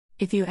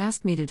If you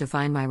ask me to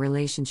define my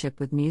relationship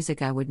with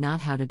music, I would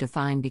not how to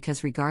define,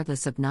 because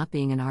regardless of not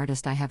being an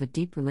artist, I have a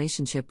deep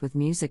relationship with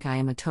music. I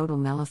am a total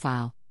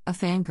melophile, a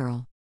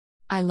fangirl.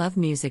 I love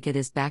music, it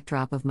is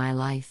backdrop of my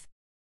life.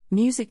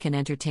 Music can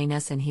entertain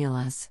us and heal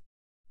us.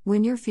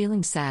 When you're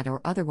feeling sad or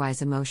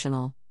otherwise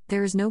emotional,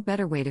 there is no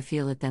better way to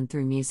feel it than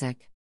through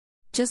music.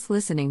 Just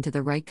listening to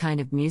the right kind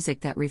of music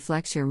that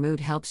reflects your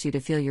mood helps you to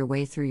feel your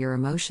way through your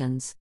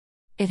emotions.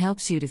 It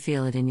helps you to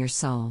feel it in your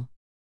soul.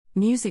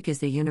 Music is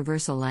the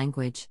universal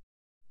language.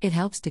 It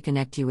helps to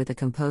connect you with a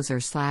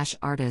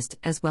composer/artist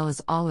as well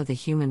as all of the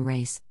human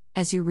race,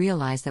 as you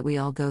realize that we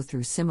all go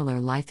through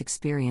similar life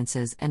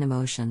experiences and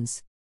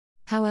emotions.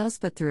 How else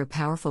but through a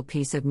powerful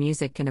piece of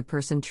music can a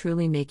person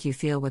truly make you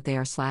feel what they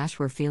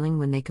are/were feeling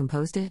when they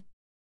composed it?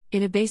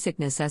 In a basic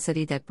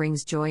necessity that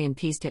brings joy and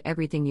peace to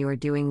everything you are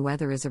doing,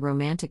 whether it's a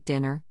romantic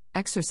dinner,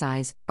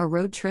 exercise, a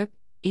road trip,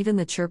 even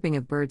the chirping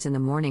of birds in the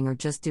morning, or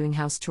just doing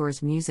house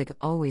chores, music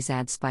always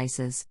adds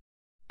spices.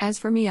 As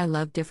for me, I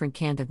love different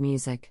kind of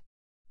music.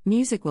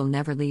 Music will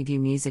never leave you,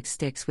 music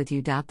sticks with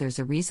you. There's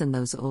a reason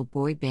those old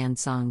boy band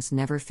songs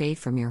never fade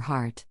from your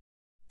heart.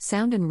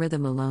 Sound and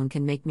rhythm alone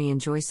can make me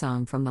enjoy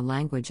song from the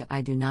language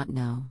I do not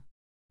know.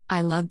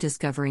 I love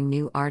discovering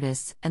new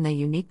artists, and their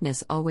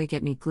uniqueness always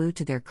get me glued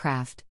to their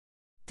craft.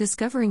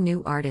 Discovering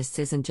new artists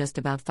isn't just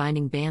about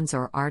finding bands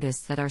or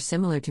artists that are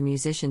similar to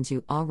musicians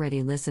you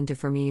already listen to.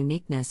 For me,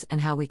 uniqueness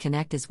and how we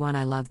connect is what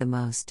I love the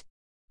most.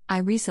 I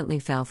recently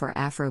fell for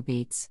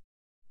Afrobeats.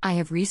 I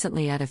have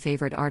recently added a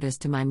favorite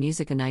artist to my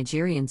music, a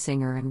Nigerian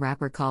singer and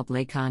rapper called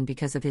Lekan,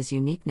 because of his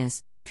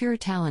uniqueness, pure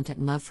talent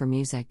and love for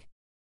music.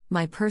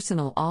 My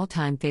personal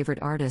all-time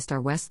favorite artists are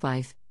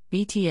Westlife,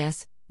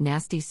 BTS,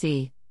 Nasty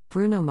C,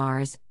 Bruno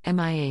Mars,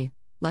 MIA,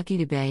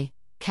 Lucky Dubé,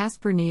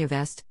 Casper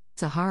Nyovest,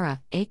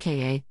 Sahara,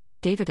 aka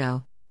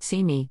Davido,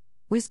 Simi,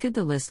 Wizkid.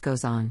 The list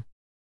goes on.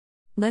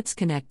 Let's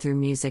connect through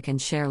music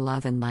and share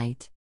love and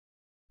light.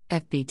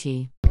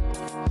 FBT.